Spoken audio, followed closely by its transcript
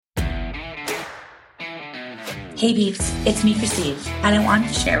Hey peeps, it's me, Christine, and I wanted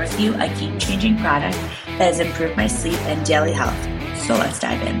to share with you a game-changing product that has improved my sleep and daily health. So let's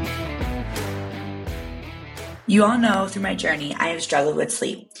dive in. You all know through my journey, I have struggled with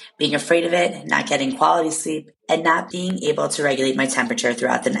sleep, being afraid of it, not getting quality sleep, and not being able to regulate my temperature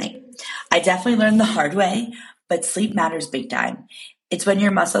throughout the night. I definitely learned the hard way, but sleep matters big time. It's when your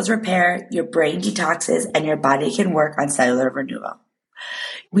muscles repair, your brain detoxes, and your body can work on cellular renewal.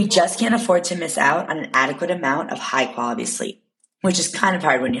 We just can't afford to miss out on an adequate amount of high-quality sleep, which is kind of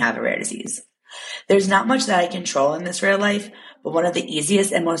hard when you have a rare disease. There's not much that I control in this rare life, but one of the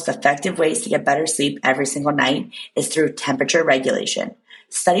easiest and most effective ways to get better sleep every single night is through temperature regulation.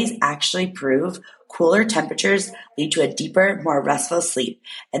 Studies actually prove cooler temperatures lead to a deeper, more restful sleep,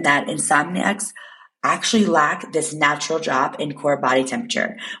 and that insomniacs actually lack this natural drop in core body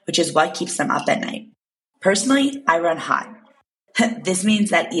temperature, which is what keeps them up at night. Personally, I run hot. This means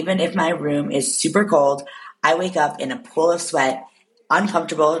that even if my room is super cold, I wake up in a pool of sweat,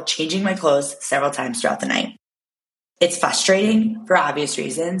 uncomfortable, changing my clothes several times throughout the night. It's frustrating for obvious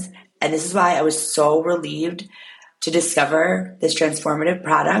reasons, and this is why I was so relieved to discover this transformative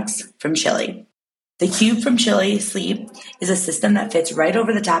products from Chili. The Cube from Chili Sleep is a system that fits right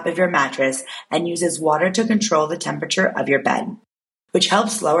over the top of your mattress and uses water to control the temperature of your bed, which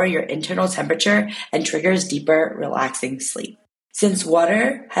helps lower your internal temperature and triggers deeper, relaxing sleep. Since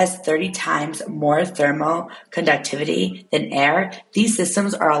water has 30 times more thermal conductivity than air, these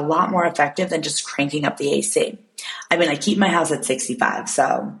systems are a lot more effective than just cranking up the AC. I mean, I keep my house at 65,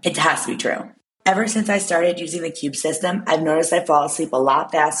 so it has to be true. Ever since I started using the Cube system, I've noticed I fall asleep a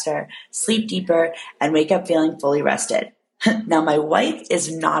lot faster, sleep deeper, and wake up feeling fully rested. Now, my wife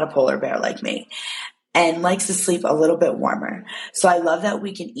is not a polar bear like me and likes to sleep a little bit warmer. So I love that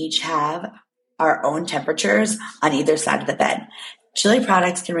we can each have our own temperatures on either side of the bed. Chili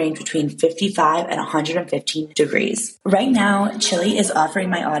products can range between 55 and 115 degrees. Right now, Chili is offering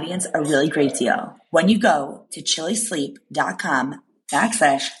my audience a really great deal. When you go to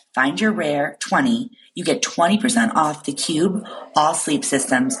chilisleep.com/findyourrare20, you get 20% off the Cube All Sleep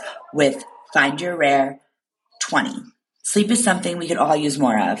Systems with Find Your Rare 20. Sleep is something we could all use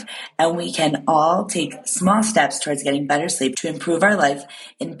more of, and we can all take small steps towards getting better sleep to improve our life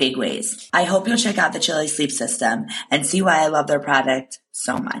in big ways. I hope you'll check out the Chili Sleep System and see why I love their product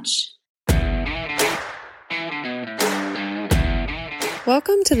so much.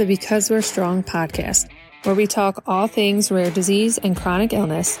 Welcome to the Because We're Strong podcast, where we talk all things rare disease and chronic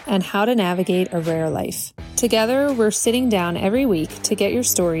illness and how to navigate a rare life. Together, we're sitting down every week to get your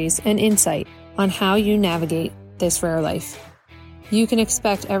stories and insight on how you navigate this rare life. You can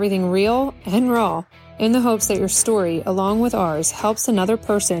expect everything real and raw in the hopes that your story, along with ours, helps another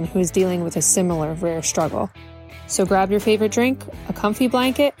person who is dealing with a similar rare struggle. So grab your favorite drink, a comfy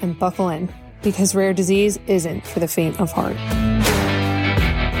blanket, and buckle in, because rare disease isn't for the faint of heart.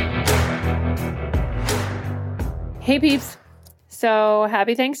 Hey peeps. So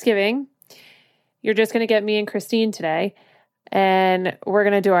happy Thanksgiving. You're just going to get me and Christine today. And we're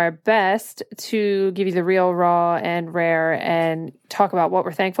going to do our best to give you the real, raw, and rare and talk about what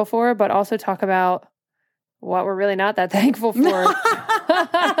we're thankful for, but also talk about what we're really not that thankful for.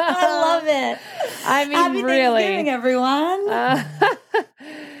 I love it. I mean, Happy really. Thanksgiving, everyone.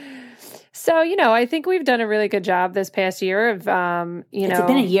 So, I think we've done a really good job this past year of, It's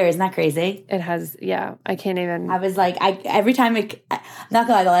been a year. Isn't that crazy? It has, yeah. I can't even. I was like, every time, I'm not going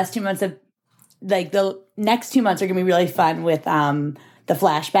to lie, the last 2 months of, the next 2 months are going to be really fun with the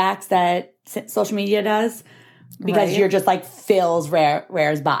flashbacks that social media does, because you're just like fills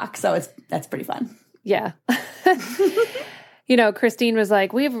Rare's box. So that's pretty fun. Yeah. Christine was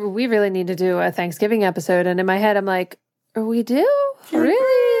like, we really need to do a Thanksgiving episode. And in my head, I'm like, we do?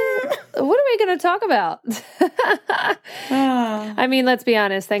 Really? What are we going to talk about? I mean, let's be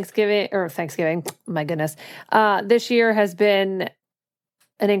honest, Thanksgiving, my goodness. This year has been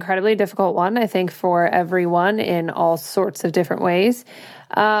an incredibly difficult one, I think, for everyone in all sorts of different ways.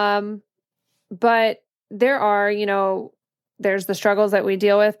 But there are, there's the struggles that we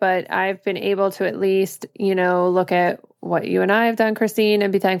deal with, but I've been able to at least, look at what you and I have done, Christine,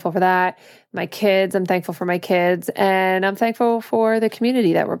 and be thankful for that. My kids, I'm thankful for my kids, and I'm thankful for the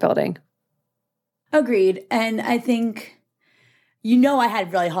community that we're building. Agreed. And I think, I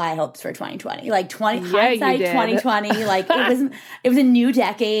had really high hopes for 2020. Like hindsight 2020, like it was a new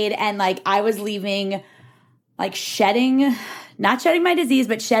decade, and like I was leaving, like not shedding my disease,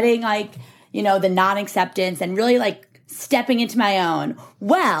 but shedding like, the non-acceptance and really like stepping into my own.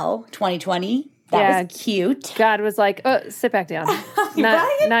 Well, 2020, that was cute. God was like, oh, sit back down.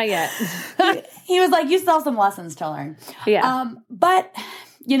 Not yet. He was like, you still have some lessons to learn. Yeah. But,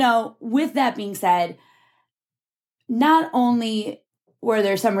 with that being said, not only were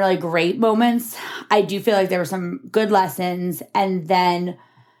there some really great moments, I do feel like there were some good lessons. And then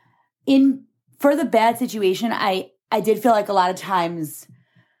for the bad situation, I did feel like a lot of times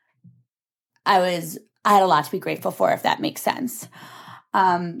I had a lot to be grateful for, if that makes sense.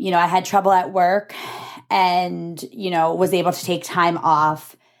 I had trouble at work and, was able to take time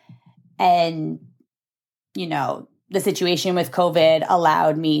off. And, the situation with COVID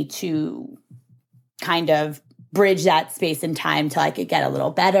allowed me to kind of bridge that space and time till I could get a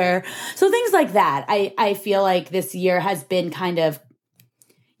little better. So things like that. I feel like this year has been kind of,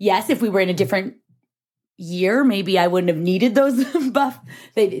 yes, if we were in a different year, maybe I wouldn't have needed those buff.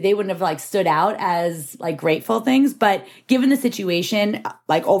 They wouldn't have stood out as grateful things. But given the situation,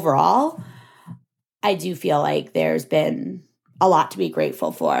 overall, I do feel like there's been a lot to be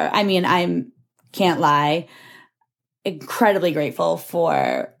grateful for. I mean, can't lie, incredibly grateful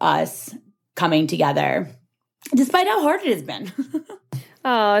for us coming together, despite how hard it has been.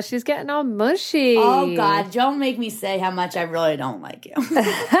 Oh, she's getting all mushy. Oh, God, don't make me say how much I really don't like you.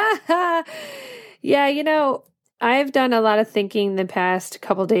 Yeah, I've done a lot of thinking the past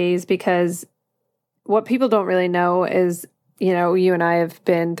couple days because what people don't really know is, you and I have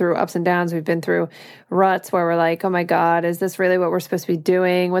been through ups and downs. We've been through ruts where we're like, oh my God, is this really what we're supposed to be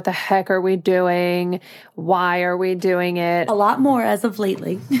doing? What the heck are we doing? Why are we doing it? A lot more as of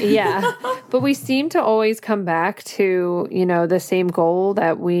lately. Yeah. But we seem to always come back to, the same goal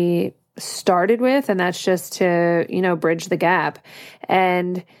that we started with. And that's just to, bridge the gap.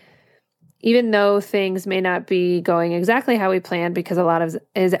 And even though things may not be going exactly how we planned because a lot of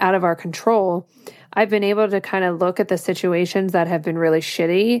is out of our control, I've been able to kind of look at the situations that have been really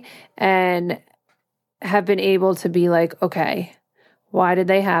shitty and have been able to be like, okay, why did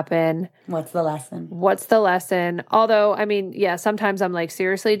they happen? What's the lesson? Although, sometimes I'm like,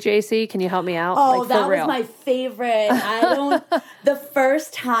 seriously, JC, can you help me out? Oh, that was my favorite. The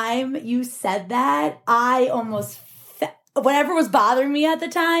first time you said that, I almost whatever was bothering me at the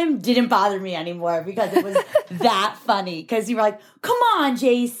time didn't bother me anymore because it was that funny. Because you were like, come on,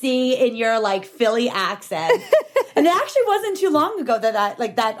 JC, in your Philly accent. And it actually wasn't too long ago that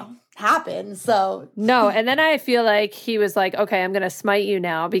happened. So no. And then I feel like he was like, okay, I'm going to smite you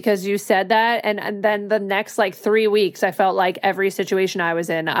now because you said that. And then the next 3 weeks, I felt like every situation I was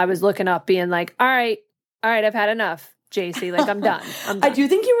in, I was looking up being like, all right, I've had enough. JC, I'm done. I do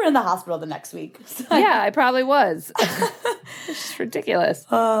think you were in the hospital the next week. So yeah, I probably was. It's just ridiculous.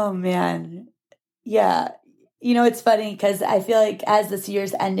 Oh, man. Yeah. It's funny because I feel like as this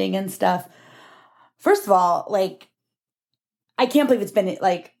year's ending and stuff, first of all, I can't believe it's been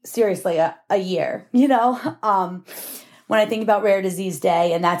seriously a year, when I think about Rare Disease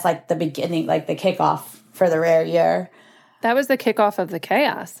Day and that's the beginning, the kickoff for the Rare Year. That was the kickoff of the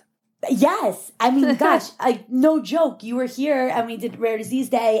chaos. Yes. I mean, gosh, no joke. You were here and we did Rare Disease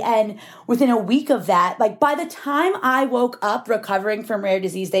Day. And within a week of that, by the time I woke up recovering from Rare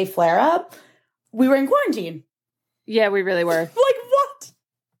Disease Day flare up, we were in quarantine. Yeah, we really were. What?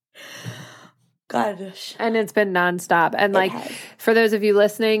 Gosh. And it's been nonstop. And for those of you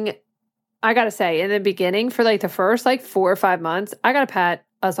listening, I got to say, in the beginning, for the first 4 or 5 months, I got to pat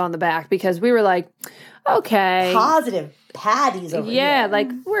us on the back because we were like, okay. Positive patties over here. Yeah,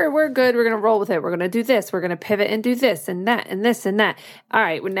 we're good. We're going to roll with it. We're going to do this. We're going to pivot and do this and that and this and that. All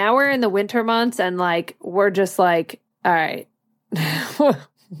right. Well, now we're in the winter months and we're just all right,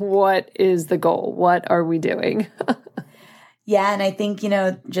 what is the goal? What are we doing? Yeah. And I think,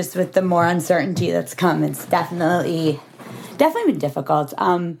 just with the more uncertainty that's come, it's definitely been difficult.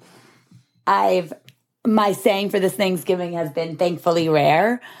 My saying for this Thanksgiving has been thankfully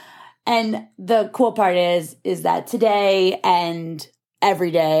rare. And the cool part is that today and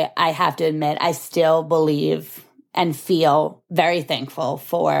every day, I have to admit, I still believe and feel very thankful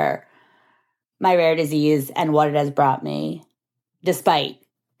for my rare disease and what it has brought me, despite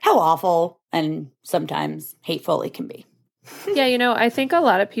how awful and sometimes hateful it can be. Yeah, I think a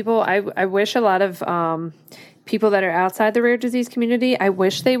lot of people, I wish a lot of people that are outside the rare disease community, I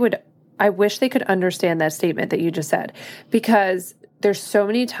wish they could understand that statement that you just said, because there's so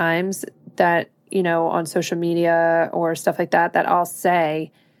many times that, on social media or stuff like that I'll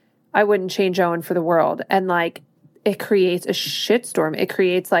say, I wouldn't change Owen for the world. And it creates a shitstorm. It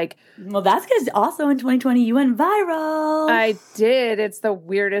creates well, that's because also in 2020 you went viral. I did. It's the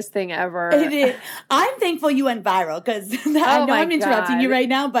weirdest thing ever. It is. I'm thankful you went viral because I know I'm interrupting you right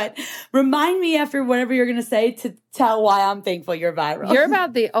now, but remind me after whatever you're going to say to tell why I'm thankful you're viral. You're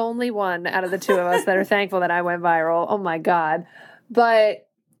about the only one out of the two of us that are thankful that I went viral. Oh my God. But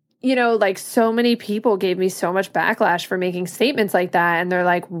like so many people gave me so much backlash for making statements like that. And they're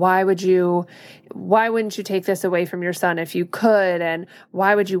like, why wouldn't you take this away from your son if you could? And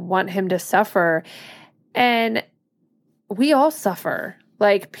why would you want him to suffer? And we all suffer.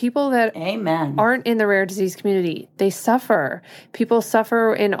 Like people that Amen. aren't in the rare disease community, they suffer. People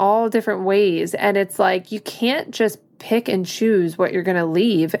suffer in all different ways. And it's like, you can't just pick and choose what you're going to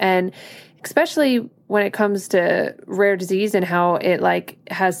leave. And especially when it comes to rare disease and how it like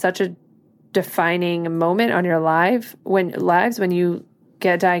has such a defining moment on your lives when you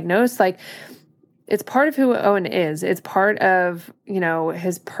get diagnosed, like it's part of who Owen is. It's part of,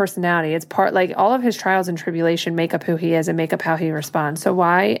 his personality. It's part, like all of his trials and tribulation make up who he is and make up how he responds. So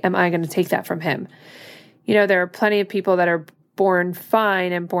why am I going to take that from him? There are plenty of people that are born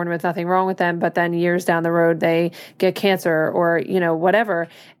fine and born with nothing wrong with them, but then years down the road, they get cancer or, whatever.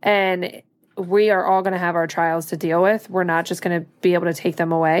 And we are all going to have our trials to deal with. We're not just going to be able to take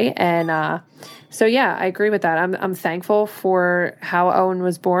them away. And so, yeah, I agree with that. I'm thankful for how Owen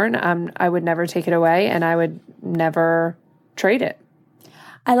was born. I would never take it away, and I would never trade it.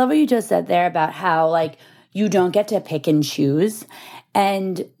 I love what you just said there about how, like, you don't get to pick and choose.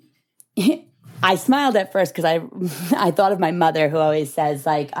 And I smiled at first because I thought of my mother, who always says,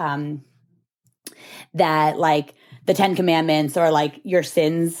 like, that, like, the 10 Commandments or like your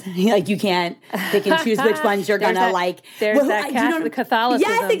sins, like you can't pick and choose which ones you're going to like. There's that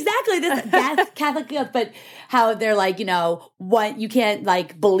Catholicism. Yes, exactly. This Catholic, but how they're like, what you can't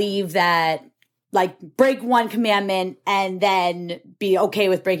like believe that, like break one commandment and then be okay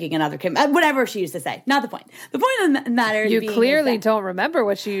with breaking another commandment. Whatever she used to say. Not the point. The point of the matter is you clearly don't remember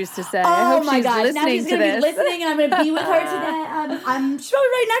what she used to say. Oh I hope my she's gosh. listening now she's going to be listening and I'm going to be with her today. She's probably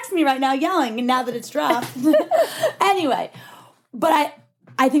right next to me right now yelling now that it's dropped. Anyway, but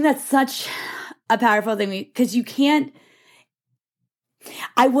I think that's such a powerful thing because you can't,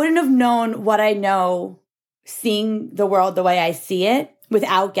 I wouldn't have known what I know seeing the world the way I see it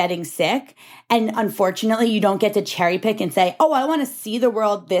without getting sick. And unfortunately, you don't get to cherry pick and say, oh, I want to see the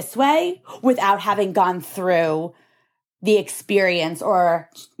world this way without having gone through the experience or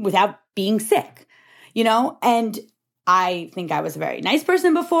without being sick, And I think I was a very nice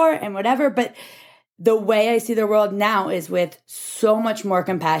person before and whatever, but the way I see the world now is with so much more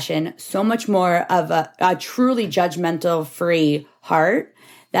compassion, so much more of a truly judgmental free heart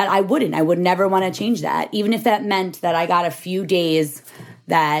that I would never want to change that. Even if that meant that I got a few days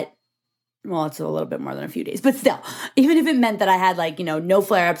that, well, it's a little bit more than a few days, but still, even if it meant that I had like, no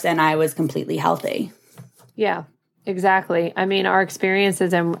flare-ups and I was completely healthy. Yeah, exactly. I mean, our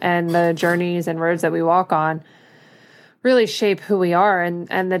experiences and the journeys and roads that we walk on really shape who we are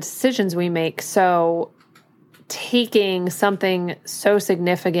and the decisions we make. So taking something so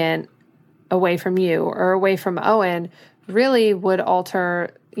significant away from you or away from Owen really would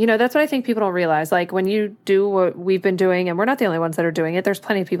alter, that's what I think people don't realize. Like when you do what we've been doing, and we're not the only ones that are doing it, there's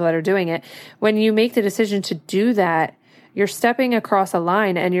plenty of people that are doing it. When you make the decision to do that, you're stepping across a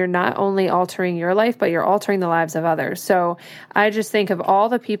line and you're not only altering your life, but you're altering the lives of others. So I just think of all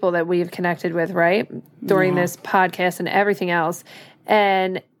the people that we've connected with, right, during this podcast and everything else.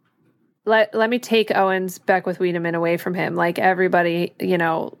 And let me take Owen's Beckwith Wiedemann away from him. Like everybody,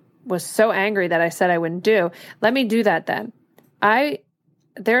 was so angry that I said I wouldn't do. Let me do that then.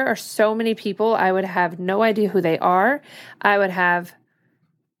 There are so many people, I would have no idea who they are. I would have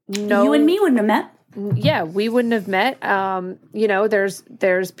no... You and me wouldn't have met. Yeah, we wouldn't have met.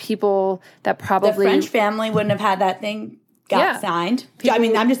 There's people that probably... The French family wouldn't have had that thing signed.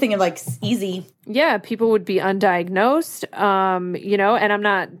 I'm just thinking like easy. Yeah, people would be undiagnosed, and I'm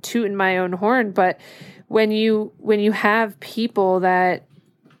not tooting my own horn, but when you have people that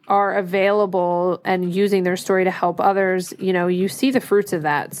are available and using their story to help others, you see the fruits of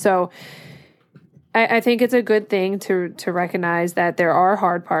that. So I think it's a good thing to recognize that there are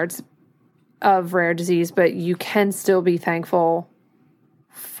hard parts of rare disease, but you can still be thankful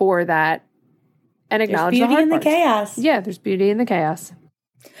for that and acknowledge the hard parts. There's beauty in the chaos. Yeah, there's beauty in the chaos.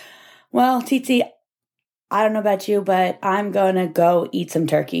 Well, Titi, I don't know about you, but I'm going to go eat some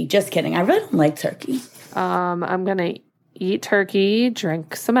turkey. Just kidding. I really don't like turkey. I'm going to eat turkey,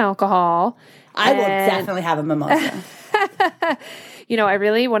 drink some alcohol. I will definitely have a mimosa. I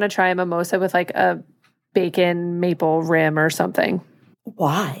really want to try a mimosa with like a bacon maple rim or something.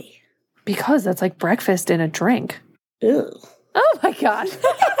 Why? Because that's like breakfast in a drink. Ew. Oh my God.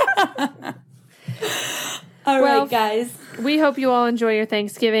 All right, guys. We hope you all enjoy your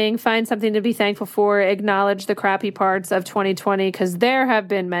Thanksgiving. Find something to be thankful for. Acknowledge the crappy parts of 2020 because there have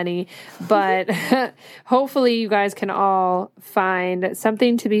been many. But hopefully you guys can all find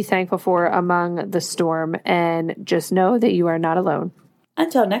something to be thankful for among the storm and just know that you are not alone.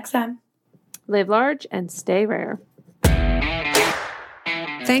 Until next time. Live large and stay rare.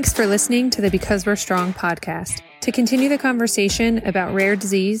 Thanks for listening to the Because We're Strong podcast. To continue the conversation about rare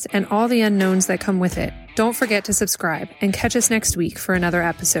disease and all the unknowns that come with it, don't forget to subscribe and catch us next week for another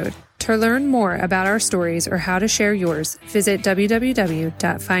episode. To learn more about our stories or how to share yours, visit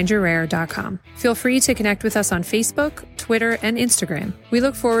www.findyourrare.com. Feel free to connect with us on Facebook, Twitter, and Instagram. We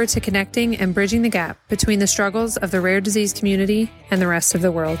look forward to connecting and bridging the gap between the struggles of the rare disease community and the rest of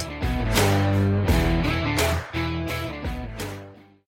the world.